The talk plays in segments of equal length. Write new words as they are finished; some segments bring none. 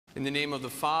In the name of the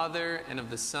Father, and of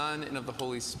the Son, and of the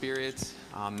Holy Spirit.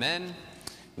 Amen.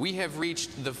 We have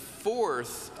reached the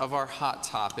fourth of our hot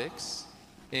topics.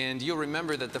 And you'll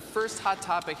remember that the first hot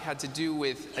topic had to do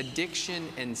with addiction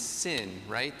and sin,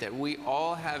 right? That we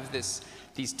all have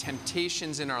these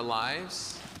temptations in our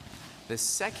lives. The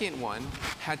second one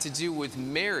had to do with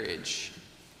marriage.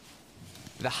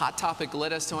 The hot topic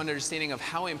led us to an understanding of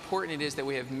how important it is that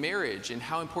we have marriage and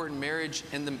how important marriage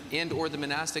and or the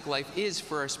monastic life is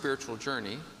for our spiritual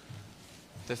journey.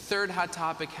 The third hot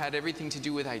topic had everything to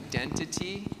do with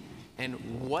identity and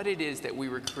what it is that we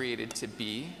were created to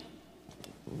be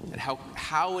and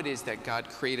how it is that God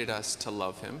created us to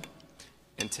love him.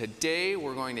 And today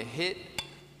we're going to hit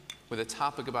with a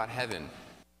topic about heaven.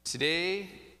 Today,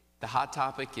 the hot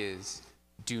topic is,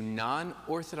 do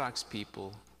non-Orthodox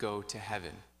people go to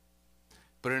heaven?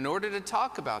 But in order to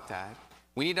talk about that,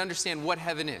 we need to understand what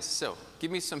heaven is. So,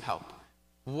 give me some help.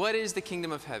 What is the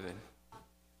kingdom of heaven?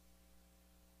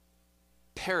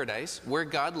 Paradise, where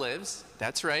God lives.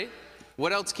 That's right.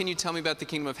 What else can you tell me about the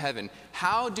kingdom of heaven?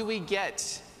 How do we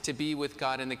get to be with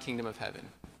God in the kingdom of heaven?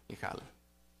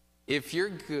 If you're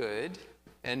good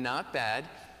and not bad,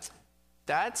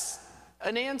 that's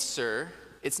an answer.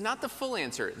 It's not the full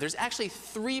answer. There's actually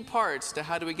three parts to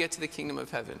how do we get to the kingdom of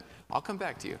heaven. I'll come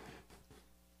back to you.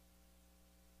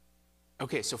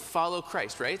 Okay, so follow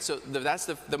Christ, right? So that's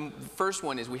the first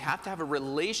one is we have to have a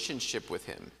relationship with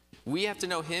him. We have to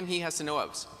know him, he has to know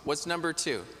us. What's number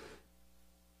two?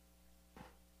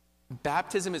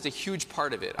 Baptism is a huge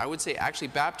part of it. I would say actually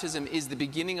baptism is the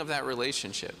beginning of that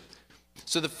relationship.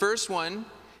 So the first one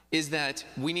is that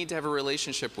we need to have a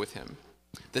relationship with him.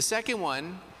 The second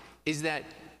one is that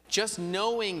just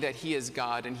knowing that he is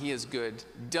God and he is good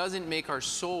doesn't make our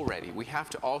soul ready. We have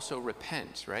to also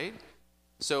repent, right?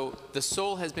 So the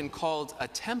soul has been called a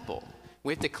temple.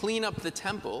 We have to clean up the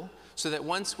temple so that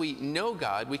once we know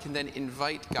God, we can then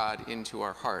invite God into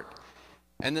our heart.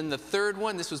 And then the third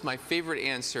one, this was my favorite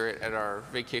answer at our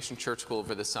vacation church school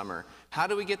over the summer. How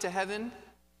do we get to heaven?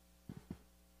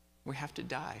 We have to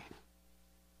die.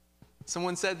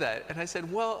 Someone said that, and I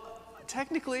said, well,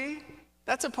 technically,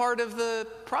 that's a part of the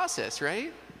process,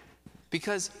 right?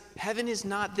 Because heaven is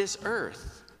not this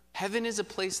earth. Heaven is a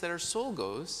place that our soul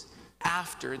goes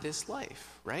after this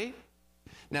life, right?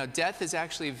 Now, death is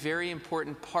actually a very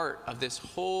important part of this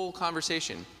whole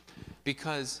conversation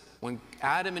because when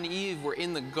Adam and Eve were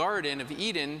in the Garden of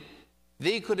Eden,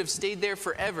 they could have stayed there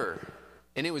forever,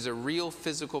 and it was a real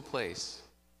physical place.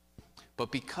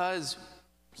 But because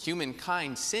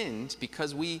humankind sinned,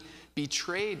 because we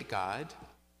betrayed God,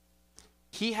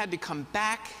 he had to come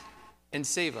back and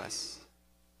save us.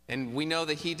 And we know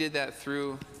that he did that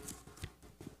through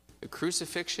the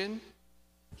crucifixion.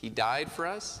 He died for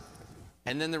us.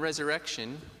 And then the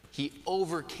resurrection, he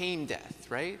overcame death,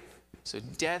 right? So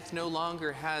death no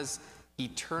longer has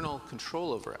eternal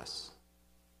control over us.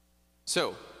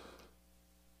 So,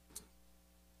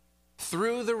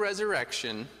 through the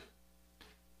resurrection,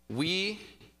 we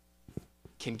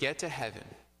can get to heaven.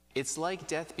 It's like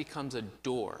death becomes a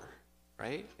door.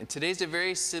 Right? And today's a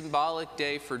very symbolic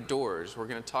day for doors. We're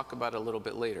going to talk about it a little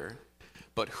bit later.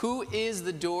 But who is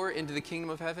the door into the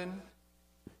kingdom of heaven?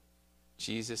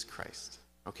 Jesus Christ.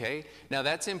 Okay? Now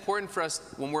that's important for us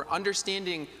when we're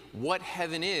understanding what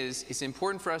heaven is. It's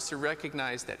important for us to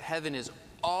recognize that heaven is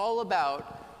all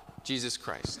about Jesus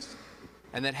Christ.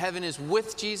 And that heaven is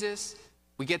with Jesus.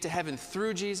 We get to heaven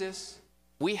through Jesus.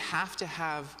 We have to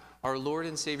have our Lord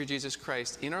and Savior Jesus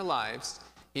Christ in our lives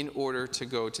in order to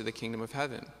go to the kingdom of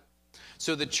heaven.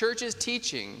 So the church's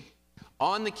teaching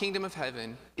on the kingdom of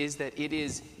heaven is that it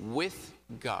is with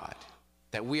God,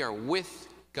 that we are with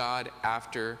God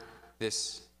after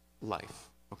this life.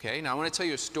 Okay? Now I want to tell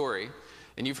you a story,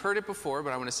 and you've heard it before,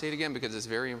 but I want to say it again because it's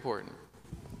very important.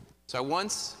 So I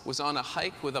once was on a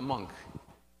hike with a monk,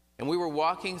 and we were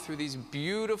walking through these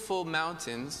beautiful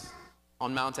mountains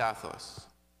on Mount Athos.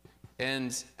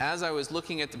 And as I was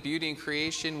looking at the beauty and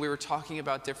creation, we were talking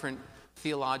about different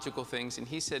theological things. And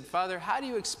he said, Father, how do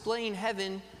you explain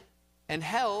heaven and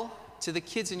hell to the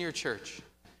kids in your church?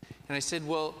 And I said,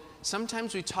 well,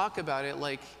 sometimes we talk about it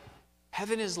like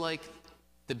heaven is like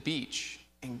the beach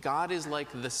and God is like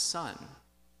the sun.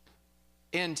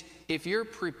 And if you're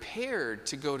prepared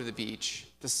to go to the beach,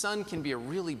 the sun can be a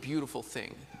really beautiful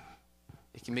thing.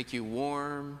 It can make you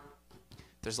warm.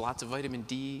 There's lots of vitamin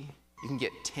D. You can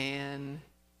get tan.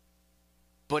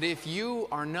 But if you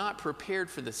are not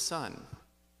prepared for the sun,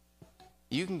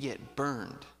 you can get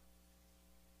burned.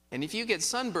 And if you get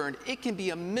sunburned, it can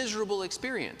be a miserable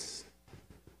experience.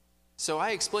 So I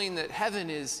explained that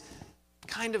heaven is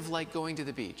kind of like going to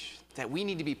the beach, that we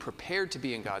need to be prepared to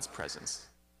be in God's presence.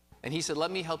 And he said,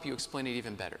 let me help you explain it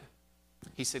even better.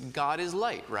 He said, God is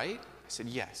light, right? I said,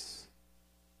 yes.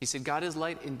 He said, God is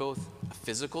light in both a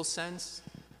physical sense.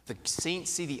 The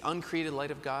saints see the uncreated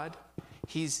light of God.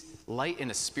 He's light in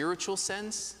a spiritual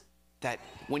sense, that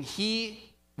when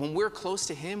we're close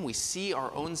to him, we see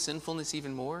our own sinfulness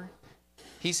even more.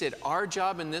 He said, our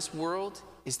job in this world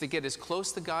is to get as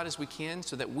close to God as we can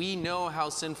so that we know how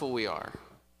sinful we are.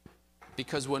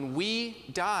 Because when we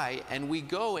die and we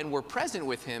go and we're present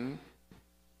with him,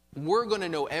 we're going to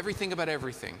know everything about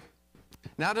everything.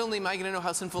 Not only am I going to know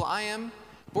how sinful I am,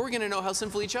 but we're going to know how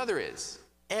sinful each other is.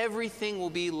 Everything will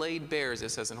be laid bare, as it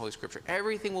says in Holy Scripture.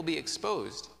 Everything will be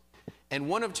exposed. And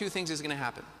one of two things is going to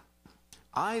happen.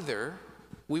 Either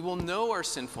we will know our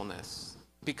sinfulness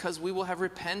because we will have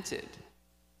repented.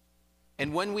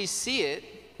 And when we see it,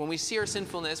 when we see our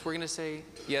sinfulness, we're going to say,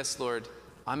 yes, Lord,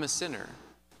 I'm a sinner.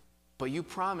 But you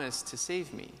promised to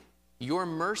save me. Your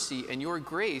mercy and your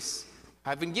grace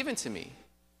have been given to me.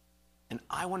 And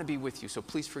I want to be with you, so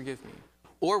please forgive me.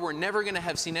 Or we're never going to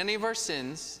have seen any of our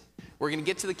sins. We're going to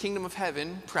get to the kingdom of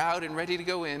heaven, proud and ready to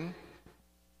go in.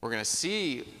 We're going to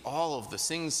see all the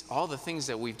things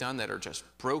that we've done that are just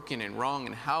broken and wrong,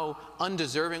 and how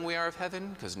undeserving we are of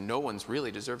heaven, because no one's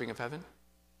really deserving of heaven.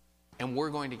 And we're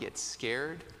going to get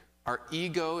scared. Our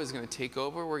ego is going to take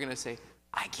over. We're going to say,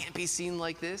 I can't be seen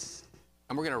like this.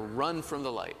 And we're going to run from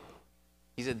the light.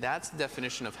 He said that's the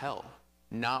definition of hell.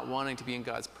 Not wanting to be in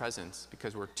God's presence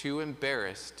because we're too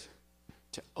embarrassed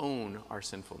to own our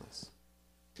sinfulness.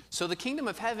 So the kingdom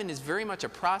of heaven is very much a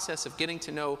process of getting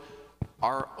to know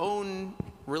our own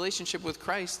relationship with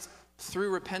Christ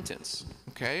through repentance,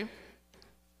 okay?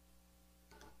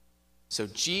 So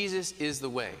Jesus is the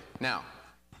way. Now,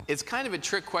 it's kind of a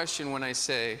trick question when I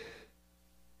say,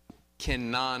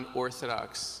 can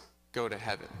non-Orthodox go to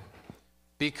heaven?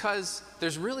 Because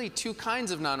there's really two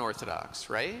kinds of non-Orthodox,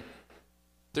 right?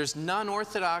 There's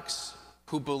non-Orthodox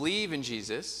who believe in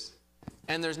Jesus,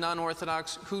 and there's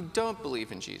non-Orthodox who don't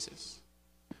believe in Jesus.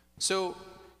 So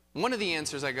one of the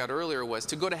answers I got earlier was,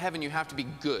 to go to heaven you have to be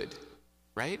good,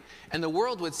 right? And the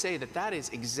world would say that that is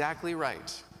exactly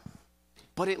right.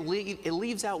 But it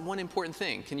leaves out one important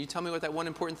thing. Can you tell me what that one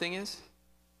important thing is?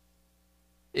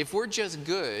 If we're just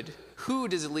good, who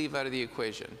does it leave out of the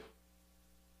equation?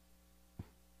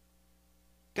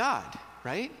 God,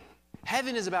 right?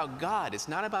 Heaven is about God. It's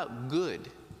not about good.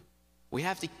 We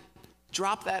have to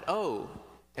drop that O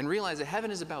and realize that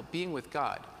heaven is about being with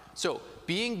God. So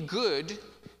being good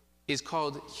is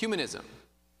called humanism.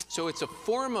 So it's a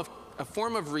form of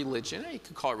religion. You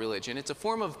could call it religion. It's a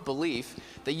form of belief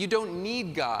that you don't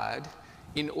need God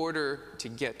in order to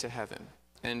get to heaven.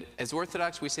 And as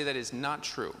Orthodox, we say that is not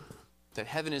true, that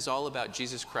heaven is all about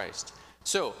Jesus Christ.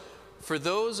 So for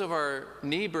those of our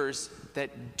neighbors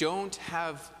that don't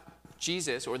have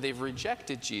Jesus, or they've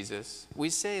rejected Jesus, we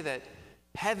say that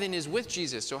heaven is with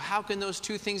Jesus. So how can those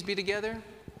two things be together?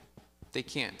 They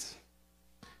can't.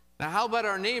 Now, how about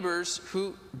our neighbors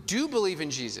who do believe in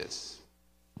Jesus,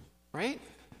 right?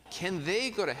 Can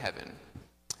they go to heaven?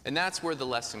 And that's where the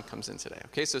lesson comes in today.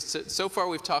 Okay, so far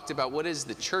we've talked about what does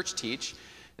the church teach,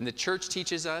 and the church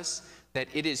teaches us that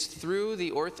it is through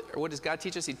the what does God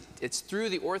teach us? It's through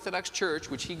the Orthodox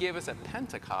Church, which he gave us at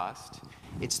Pentecost.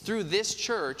 It's through this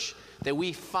church that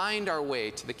we find our way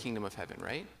to the kingdom of heaven,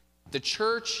 right? The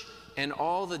church and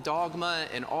all the dogma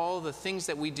and all the things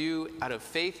that we do out of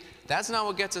faith, that's not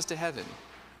what gets us to heaven.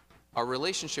 Our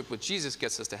relationship with Jesus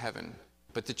gets us to heaven.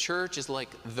 But the church is like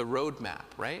the roadmap,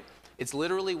 right? It's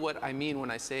literally what I mean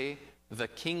when I say the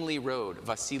kingly road,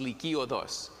 Vasiliki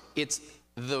Odos. It's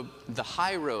the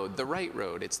high road, the right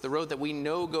road. It's the road that we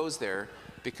know goes there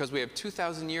because we have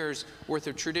 2,000 years worth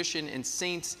of tradition and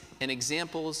saints and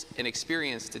examples and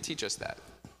experience to teach us that.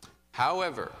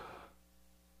 However,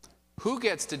 who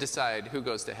gets to decide who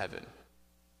goes to heaven?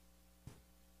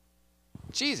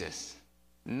 Jesus,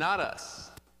 not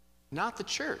us, not the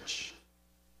church.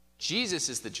 Jesus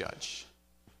is the judge.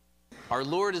 Our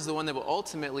Lord is the one that will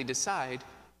ultimately decide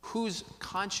whose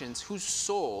conscience, whose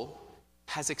soul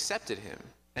has accepted him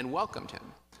and welcomed him.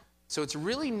 So it's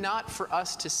really not for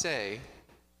us to say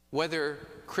whether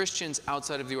Christians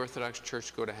outside of the Orthodox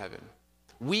Church go to heaven.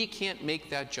 We can't make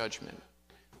that judgment.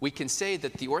 We can say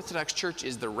that the Orthodox Church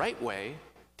is the right way,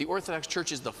 the Orthodox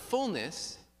Church is the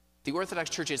fullness, the Orthodox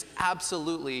Church is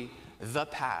absolutely the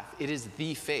path, it is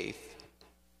the faith.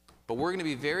 But we're going to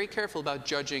be very careful about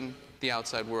judging the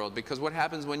outside world, because what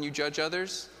happens when you judge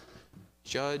others?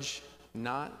 Judge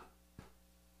not,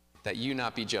 that you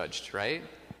not be judged, right?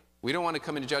 We don't want to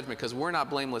come into judgment because we're not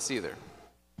blameless either.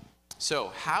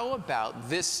 So how about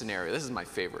this scenario? This is my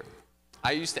favorite.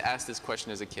 I used to ask this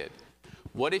question as a kid.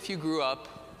 What if you grew up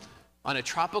on a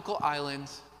tropical island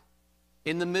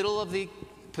in the middle of the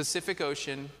Pacific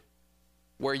Ocean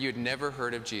where you'd never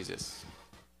heard of Jesus?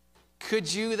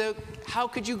 Could you, though? How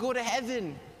could you go to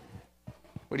heaven?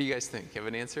 What do you guys think? You have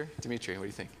an answer? Dimitri, what do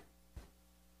you think?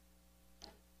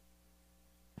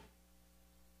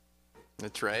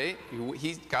 That's right.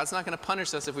 God's not going to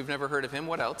punish us if we've never heard of him.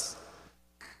 What else?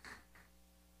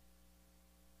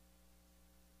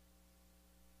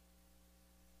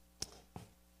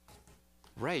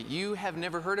 Right. You have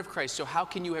never heard of Christ, so how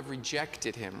can you have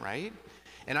rejected him, right?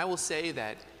 And I will say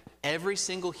that every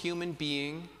single human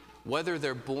being, whether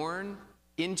they're born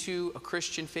into a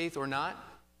Christian faith or not,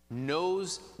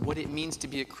 knows what it means to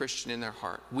be a Christian in their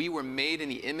heart. We were made in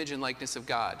the image and likeness of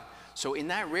God. So in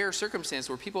that rare circumstance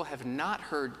where people have not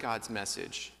heard God's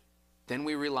message, then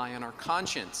we rely on our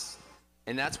conscience.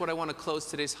 And that's what I want to close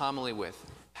today's homily with.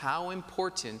 How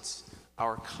important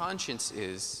our conscience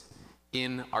is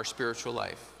in our spiritual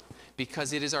life.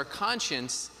 Because it is our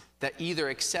conscience that either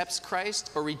accepts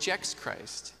Christ or rejects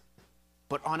Christ.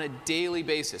 But on a daily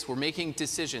basis, we're making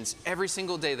decisions every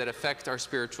single day that affect our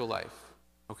spiritual life.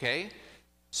 Okay?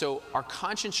 So our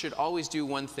conscience should always do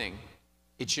one thing.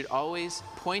 It should always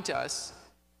point us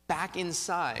back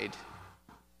inside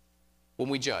when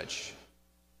we judge.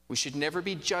 We should never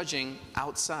be judging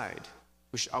outside.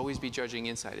 We should always be judging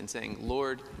inside and saying,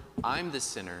 Lord, I'm the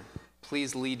sinner.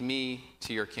 Please lead me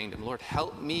to your kingdom. Lord,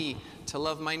 help me to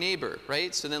love my neighbor,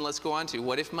 right? So then let's go on to,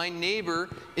 what if my neighbor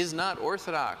is not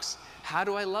Orthodox? How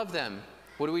do I love them?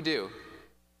 What do?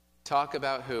 Talk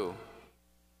about who?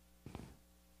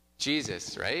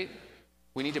 Jesus, right?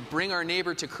 We need to bring our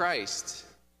neighbor to Christ.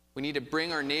 We need to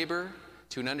bring our neighbor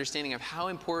to an understanding of how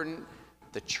important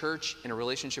the church and a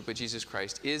relationship with Jesus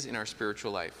Christ is in our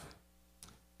spiritual life.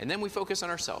 And then we focus on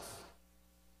ourselves,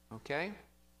 okay?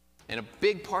 And a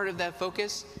big part of that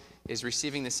focus is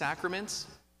receiving the sacraments,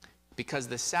 because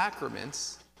the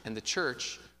sacraments and the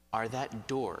church are that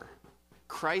door.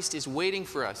 Christ is waiting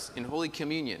for us in Holy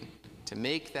Communion to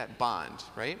make that bond,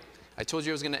 right? I told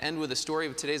you I was going to end with a story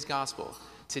of today's gospel.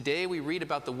 Today we read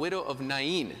about the widow of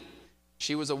Nain.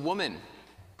 She was a woman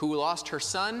who lost her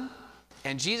son,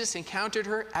 and Jesus encountered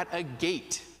her at a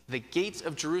gate, the gates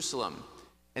of Jerusalem.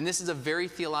 And this is a very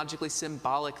theologically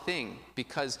symbolic thing,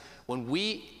 because when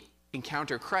we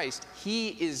encounter Christ, he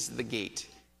is the gate.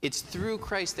 It's through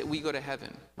Christ that we go to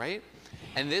heaven, right?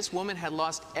 And this woman had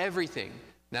lost everything.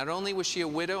 Not only was she a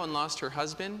widow and lost her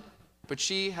husband, but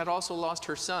she had also lost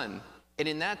her son. And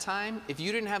in that time, if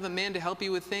you didn't have a man to help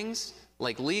you with things,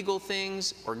 like legal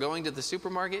things or going to the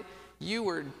supermarket, you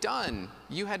were done.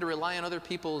 You had to rely on other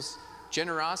people's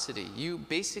generosity. You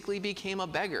basically became a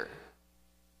beggar.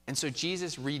 And so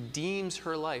Jesus redeems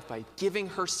her life by giving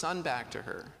her son back to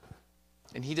her.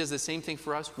 And he does the same thing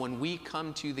for us when we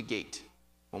come to the gate,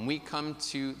 when we come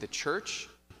to the church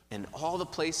and all the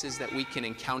places that we can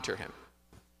encounter him.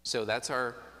 So that's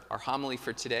our homily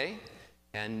for today.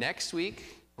 And next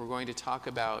week, we're going to talk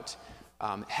about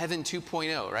heaven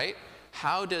 2.0, right?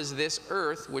 How does this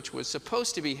earth, which was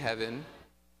supposed to be heaven,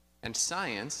 and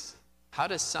science, how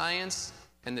does science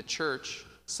and the church,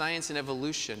 science and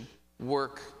evolution,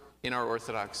 work in our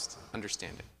Orthodox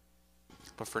understanding?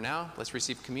 But for now, let's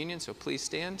receive communion, so please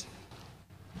stand.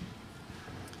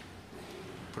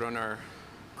 Put on our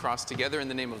cross together in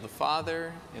the name of the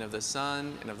Father, and of the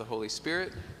Son, and of the Holy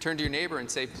Spirit. Turn to your neighbor and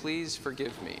say, please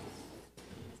forgive me.